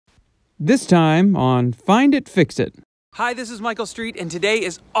This time on Find It, Fix It. Hi, this is Michael Street, and today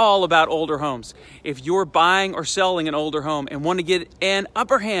is all about older homes. If you're buying or selling an older home and want to get an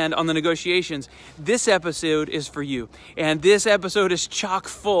upper hand on the negotiations, this episode is for you. And this episode is chock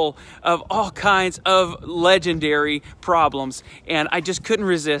full of all kinds of legendary problems, and I just couldn't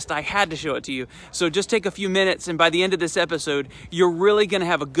resist. I had to show it to you. So just take a few minutes, and by the end of this episode, you're really going to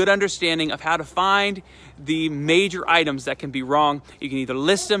have a good understanding of how to find the major items that can be wrong. You can either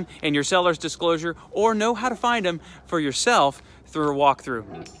list them in your seller's disclosure or know how to find them for yourself through a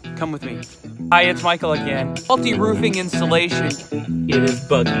walkthrough. Come with me. Hi, it's Michael again. Multi-roofing installation. It is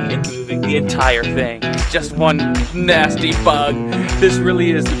buggy and moving the entire thing. Just one nasty bug. This really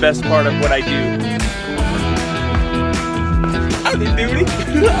is the best part of what I do. Howdy doody.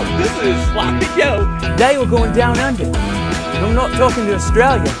 This is sloppy yo. Today we're going down under. I'm not talking to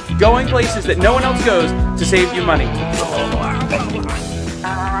Australia. Going places that no one else goes to save you money.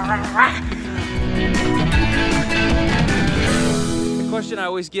 The question I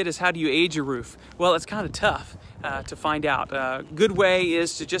always get is, how do you age a roof? Well, it's kind of tough to find out. A good way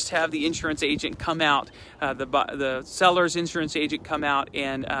is to just have the insurance agent come out, the seller's insurance agent come out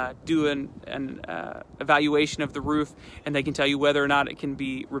and do an evaluation of the roof, and they can tell you whether or not it can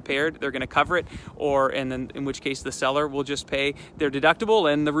be repaired. They're going to cover it, and then in which case the seller will just pay their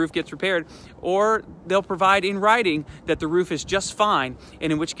deductible and the roof gets repaired, or they'll provide in writing that the roof is just fine,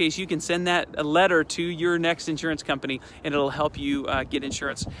 and in which case you can send that a letter to your next insurance company, and it'll help you get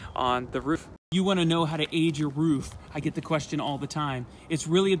insurance on the roof. You want to know how to age your roof. I get the question all the time. It's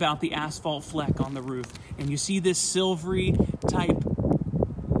really about the asphalt fleck on the roof. And you see this silvery type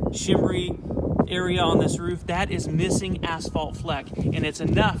shimmery area on this roof? That is missing asphalt fleck. And it's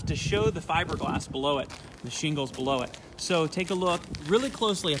enough to show the fiberglass below it, the shingles below it. So take a look really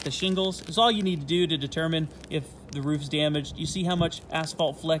closely at the shingles. It's all you need to do to determine if the roof's damaged. You see how much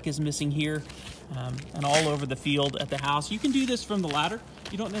asphalt fleck is missing here and all over the field at the house. You can do this from the ladder.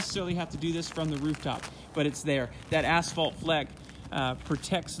 You don't necessarily have to do this from the rooftop, but it's there. That asphalt fleck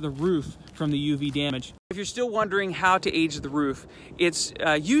protects the roof from the UV damage. If you're still wondering how to age the roof, it's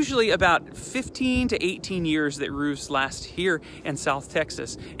usually about 15 to 18 years that roofs last here in South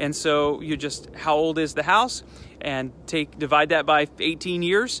Texas. And so you just, how old is the house? And divide that by 18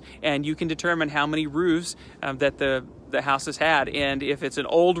 years, and you can determine how many roofs that the house has had. And if it's an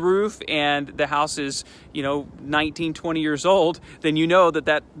old roof and the house is, 19, 20 years old, then you know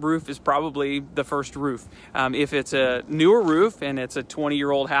that roof is probably the first roof. If it's a newer roof and it's a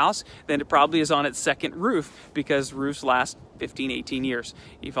 20-year-old house, then it probably is on its second roof, because roofs last 15, 18 years.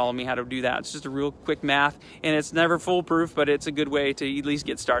 You follow me how to do that. It's just a real quick math, and it's never foolproof, but it's a good way to at least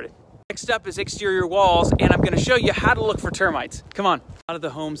get started. Next up is exterior walls, and I'm going to show you how to look for termites. Come on. A lot of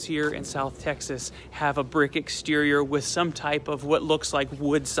the homes here in South Texas have a brick exterior with some type of what looks like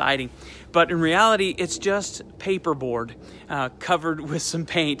wood siding. But in reality, it's just paperboard covered with some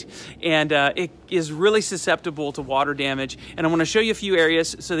paint, and it is really susceptible to water damage. And I want to show you a few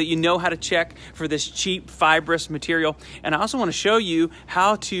areas so that you know how to check for this cheap fibrous material. And I also want to show you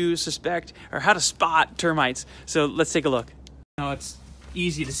how to suspect or how to spot termites. So let's take a look. Now it's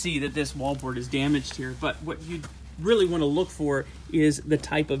easy to see that this wallboard is damaged here, but what you really want to look for is the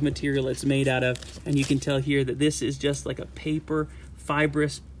type of material it's made out of. And you can tell here that this is just like a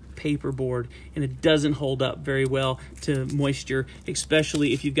fibrous paperboard, and it doesn't hold up very well to moisture,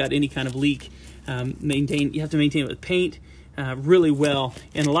 especially if you've got any kind of leak. You have to maintain it with paint really well.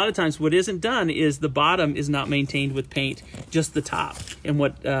 And a lot of times what isn't done is the bottom is not maintained with paint, just the top. And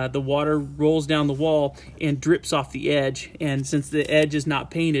what the water rolls down the wall and drips off the edge. And since the edge is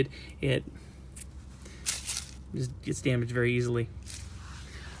not painted, it just gets damaged very easily.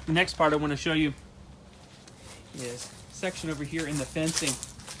 The next part I want to show you is a section over here in the fencing.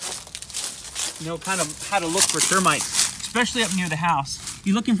 Kind of how to look for termites, especially up near the house.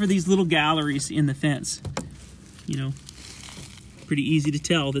 You're looking for these little galleries in the fence. Pretty easy to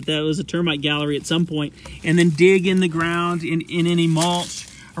tell that was a termite gallery at some point. And then dig in the ground, in any mulch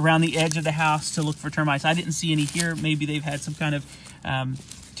around the edge of the house to look for termites. I didn't see any here. Maybe they've had some kind of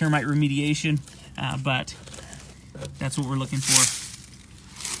termite remediation, but that's what we're looking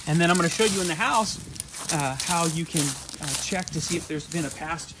for. And then I'm going to show you in the house how you can check to see if there's been a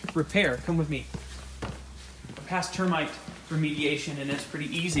past repair. Come with me. A past termite remediation, and it's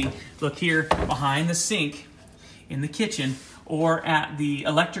pretty easy. Look here behind the sink in the kitchen, or at the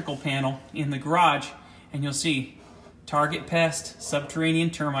electrical panel in the garage, and you'll see target pest, subterranean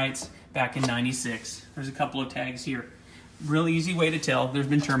termites back in '96. There's a couple of tags here. Really easy way to tell there's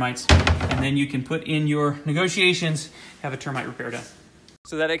been termites, and then you can put in your negotiations, have a termite repair done.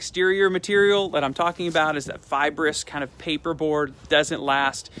 So that exterior material that I'm talking about is that fibrous kind of paperboard, doesn't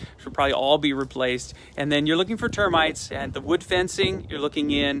last, should probably all be replaced. And then you're looking for termites, and the wood fencing, you're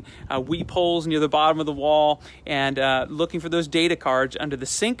looking in weep holes near the bottom of the wall, and looking for those data cards under the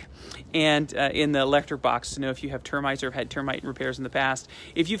sink and in the electric box to know if you have termites or have had termite repairs in the past.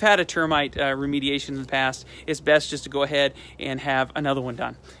 If you've had a termite remediation in the past, it's best just to go ahead and have another one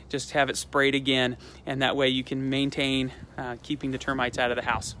done. Just have it sprayed again, and that way you can maintain keeping the termites out of the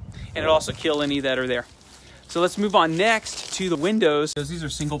house. And it'll also kill any that are there. So let's move on next to the windows. These are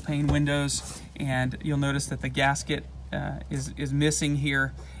single pane windows, and you'll notice that the gasket is missing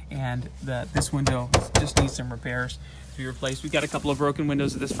here, and this window just needs some repairs to be replaced. We've got a couple of broken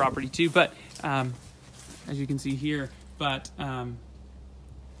windows at this property too, but as you can see here. But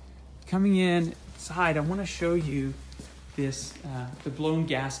coming inside, I want to show you this the blown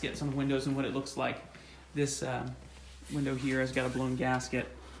gaskets on the windows and what it looks like. This window here has got a blown gasket,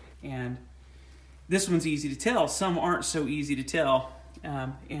 and this one's easy to tell. Some aren't so easy to tell.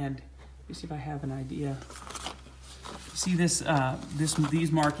 And let me see if I have an idea. See this,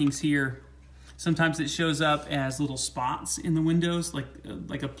 these markings here. Sometimes it shows up as little spots in the windows,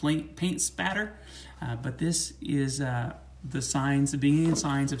 like a paint spatter. But this is the signs, the beginning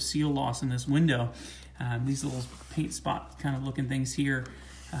signs of seal loss in this window. These little paint spot kind of looking things here.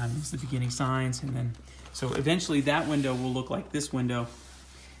 Is the beginning signs, and then so eventually that window will look like this window,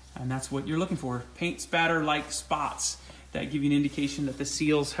 and that's what you're looking for. Paint spatter like spots that give you an indication that the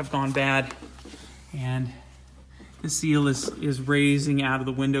seals have gone bad, and the seal is raising out of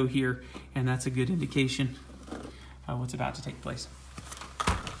the window here, and that's a good indication of what's about to take place.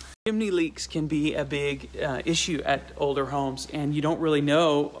 Chimney leaks can be a big issue at older homes, and you don't really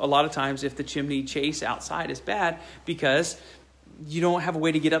know a lot of times if the chimney chase outside is bad because you don't have a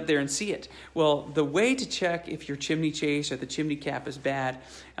way to get up there and see it. Well, the way to check if your chimney chase or the chimney cap is bad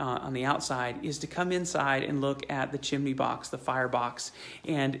on the outside is to come inside and look at the chimney box, the firebox.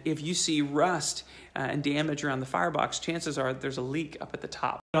 And if you see rust and damage around the firebox, chances are there's a leak up at the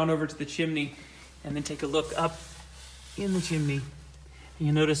top. Go on over to the chimney and then take a look up in the chimney. And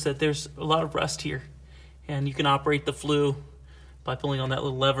you notice that there's a lot of rust here. And you can operate the flue by pulling on that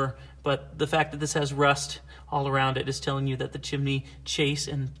little lever. But the fact that this has rust all around it is telling you that the chimney chase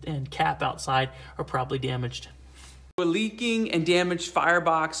and cap outside are probably damaged. A leaking and damaged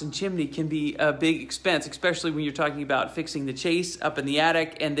firebox and chimney can be a big expense, especially when you're talking about fixing the chase up in the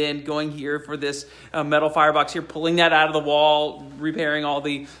attic and then going here for this metal firebox here, pulling that out of the wall, repairing all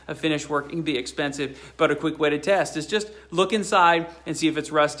the finish work. It can be expensive, but a quick way to test is just look inside and see if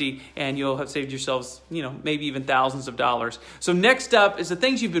it's rusty, and you'll have saved yourselves, maybe even thousands of dollars. So next up is the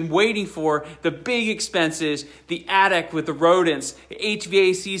things you've been waiting for, the big expenses, the attic with the rodents, the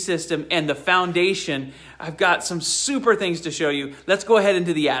HVAC system, and the foundation. I've got some super things to show you. Let's go ahead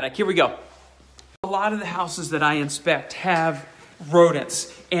into the attic. Here we go. A lot of the houses that I inspect have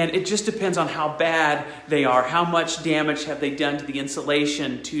rodents, and it just depends on how bad they are. How much damage have they done to the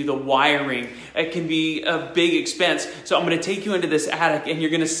insulation, to the wiring? It can be a big expense. So I'm going to take you into this attic, and you're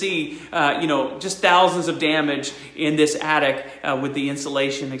going to see, just thousands of damage in this attic with the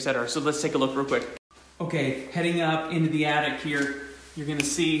insulation, etc. So let's take a look real quick. Okay, heading up into the attic here, you're going to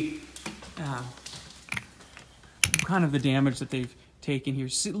see kind of the damage that they've taken here.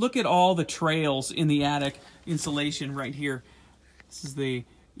 See, look at all the trails in the attic insulation right here. This is the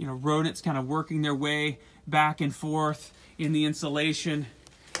rodents kind of working their way back and forth in the insulation,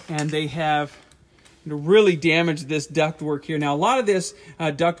 and they have really damaged this ductwork here. Now, a lot of this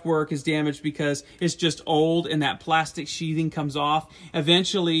ductwork is damaged because it's just old and that plastic sheathing comes off.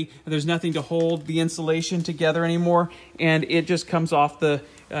 Eventually, there's nothing to hold the insulation together anymore, and it just comes off the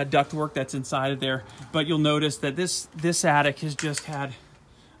ductwork that's inside of there. But you'll notice that this attic has just had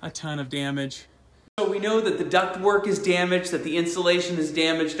a ton of damage. So we know that the ductwork is damaged, that the insulation is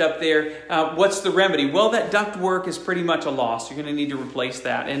damaged up there. What's the remedy? Well, that ductwork is pretty much a loss. You're going to need to replace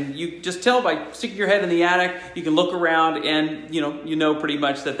that. And you just tell by sticking your head in the attic, you can look around and you know pretty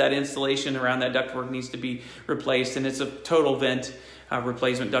much that insulation around that ductwork needs to be replaced. And it's a total vent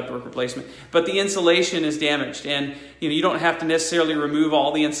replacement, ductwork replacement. But the insulation is damaged, and you don't have to necessarily remove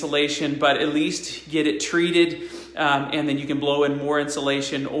all the insulation, but at least get it treated, and then you can blow in more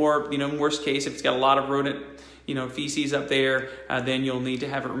insulation, or in worst case, if it's got a lot of rodent feces up there, then you'll need to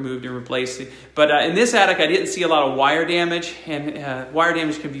have it removed and replaced. But in this attic, I didn't see a lot of wire damage, and wire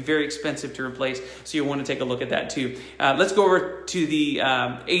damage can be very expensive to replace, so you'll want to take a look at that too. Let's go over to the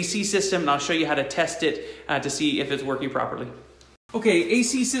AC system, and I'll show you how to test it to see if it's working properly. Okay,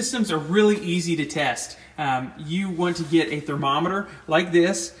 AC systems are really easy to test. You want to get a thermometer like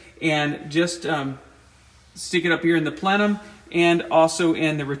this and just stick it up here in the plenum and also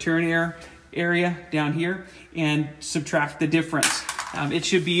in the return area down here, and subtract the difference. It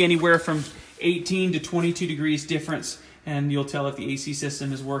should be anywhere from 18 to 22 degrees difference, and you'll tell if the AC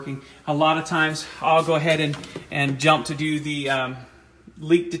system is working. A lot of times I'll go ahead and jump to do the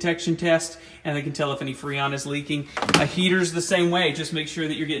leak detection test, and they can tell if any Freon is leaking. A heater's the same way. Just make sure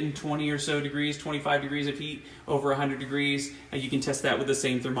that you're getting 20 or so degrees, 25 degrees of heat over 100 degrees. You can test that with the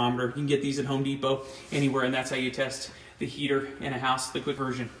same thermometer. You can get these at Home Depot, anywhere, and that's how you test the heater in a house, the quick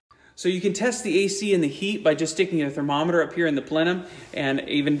version. So you can test the AC and the heat by just sticking a thermometer up here in the plenum and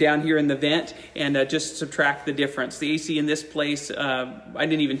even down here in the vent, and just subtract the difference. The AC in this place, I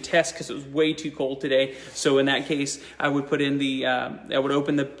didn't even test because it was way too cold today. So in that case, I would put in the, I would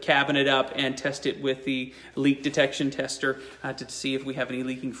open the cabinet up and test it with the leak detection tester to see if we have any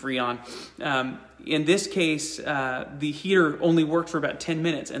leaking Freon. In this case, the heater only worked for about 10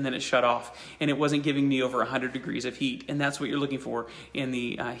 minutes and then it shut off, and it wasn't giving me over 100 degrees of heat, and that's what you're looking for in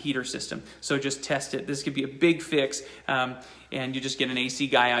the heater system. So just test it. This could be a big fix, and you just get an AC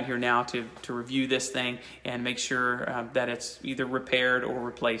guy out here now to review this thing and make sure that it's either repaired or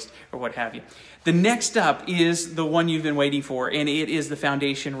replaced or what have you. The next up is the one you've been waiting for, and it is the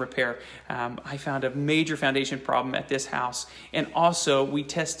foundation repair. I found a major foundation problem at this house, and also we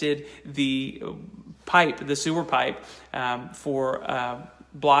tested the pipe, the sewer pipe, for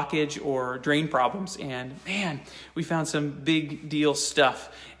blockage or drain problems, and man, we found some big deal stuff,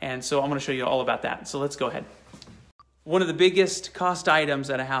 and so I'm going to show you all about that. So let's go ahead. One of the biggest cost items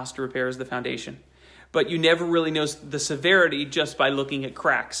at a house to repair is the foundation, but you never really know the severity just by looking at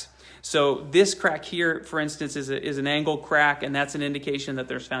cracks. So this crack here, for instance, is an angle crack, and that's an indication that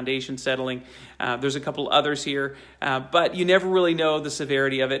there's foundation settling. There's a couple others here, but you never really know the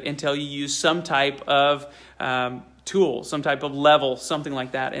severity of it until you use some type of tool, some type of level, something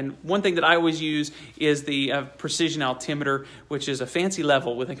like that. And one thing that I always use is the precision altimeter, which is a fancy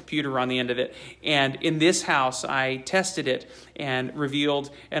level with a computer on the end of it. And in this house, I tested it and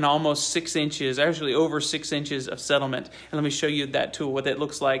revealed an almost 6 inches, actually over 6 inches of settlement. And let me show you that tool, what that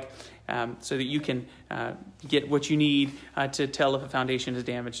looks like, so that you can get what you need to tell if a foundation is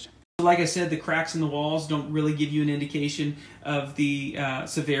damaged. Like I said, the cracks in the walls don't really give you an indication of the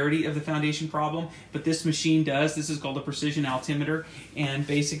severity of the foundation problem, but this machine does. This is called a precision altimeter, and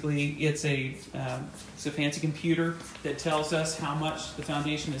basically it's a fancy computer that tells us how much the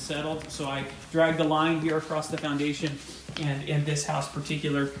foundation is settled. So I dragged the line here across the foundation, and in this house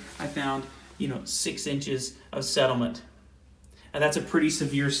particular, I found 6 inches of settlement. Now that's a pretty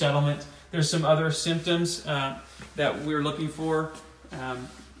severe settlement. There's some other symptoms that we're looking for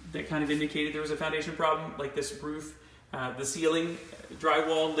that kind of indicated there was a foundation problem, like this roof, the ceiling,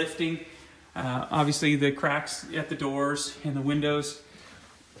 drywall lifting, obviously the cracks at the doors and the windows,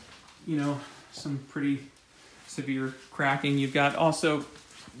 some pretty severe cracking. You've got also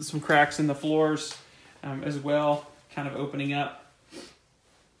some cracks in the floors as well, kind of opening up.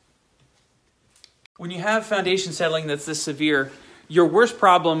 When you have foundation settling that's this severe, your worst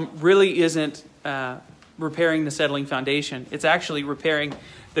problem really isn't repairing the settling foundation. It's actually repairing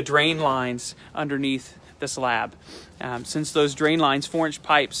the drain lines underneath the slab. Since those drain lines, 4-inch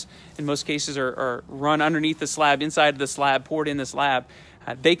pipes, in most cases are run underneath the slab, inside of the slab, poured in the slab,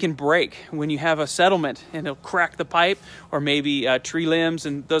 they can break when you have a settlement, and it'll crack the pipe, or maybe tree limbs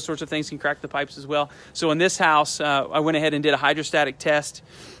and those sorts of things can crack the pipes as well. So in this house, I went ahead and did a hydrostatic test.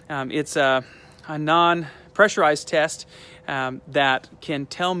 It's a non-pressurized test that can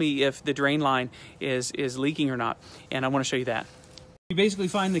tell me if the drain line is leaking or not, and I want to show you that. You basically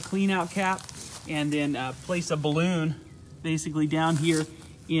find the clean out cap and then place a balloon basically down here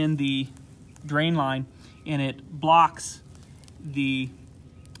in the drain line, and it blocks the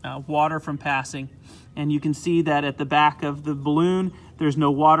water from passing. And you can see that at the back of the balloon there's no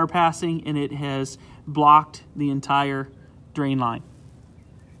water passing, and it has blocked the entire drain line.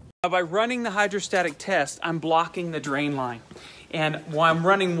 By running the hydrostatic test, I'm blocking the drain line. And while I'm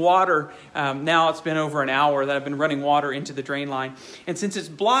running water, now it's been over an hour that I've been running water into the drain line. And since it's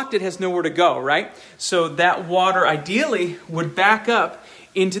blocked, it has nowhere to go, right? So that water ideally would back up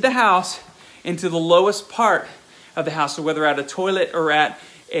into the house, into the lowest part of the house. So whether at a toilet or at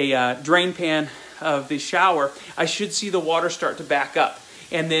a drain pan of the shower, I should see the water start to back up.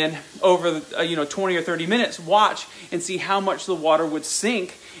 And then over 20 or 30 minutes, watch and see how much the water would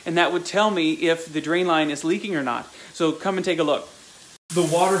sink, and that would tell me if the drain line is leaking or not. So come and take a look. The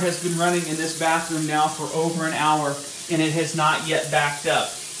water has been running in this bathroom now for over an hour, and it has not yet backed up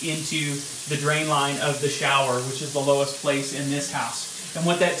into the drain line of the shower, which is the lowest place in this house. And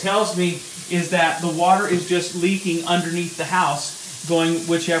what that tells me is that the water is just leaking underneath the house, going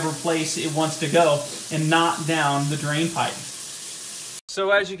whichever place it wants to go, and not down the drain pipe.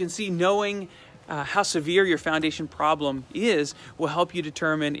 So as you can see, knowing how severe your foundation problem is will help you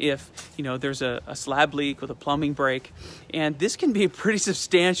determine if there's a slab leak with a plumbing break. And this can be pretty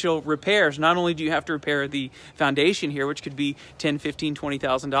substantial repairs. Not only do you have to repair the foundation here, which could be $10,000, $15,000,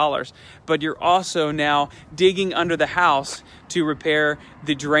 $20,000, but you're also now digging under the house to repair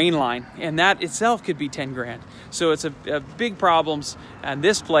the drain line, and that itself could be 10 grand. So it's a big problems in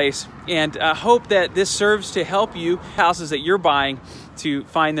this place, and I hope that this serves to help you houses that you're buying to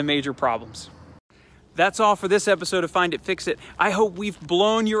find the major problems. That's all for this episode of Find It, Fix It. I hope we've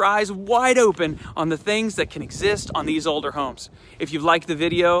blown your eyes wide open on the things that can exist on these older homes. If you've liked the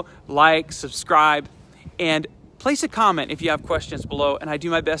video, like, subscribe, and place a comment if you have questions below, and I do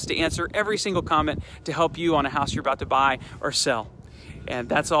my best to answer every single comment to help you on a house you're about to buy or sell. And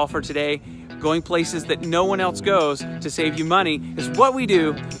that's all for today. Going places that no one else goes to save you money is what we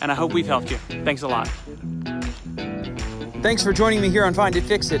do, and I hope we've helped you. Thanks a lot. Thanks for joining me here on Find It,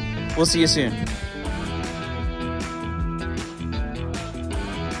 Fix It. We'll see you soon.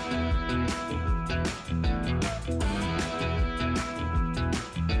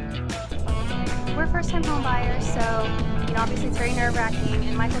 We're first-time home buyers, so obviously it's very nerve-wracking,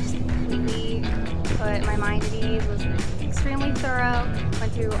 and Michael just completely put my mind at ease, was extremely thorough,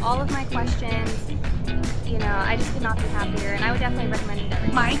 went through all of my questions. I just could not be happier, and I would definitely recommend it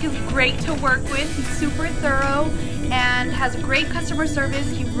everyone. Mike is great to work with. He's super thorough and has great customer service.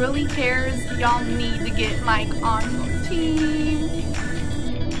 He really cares. Y'all need to get Mike on your team.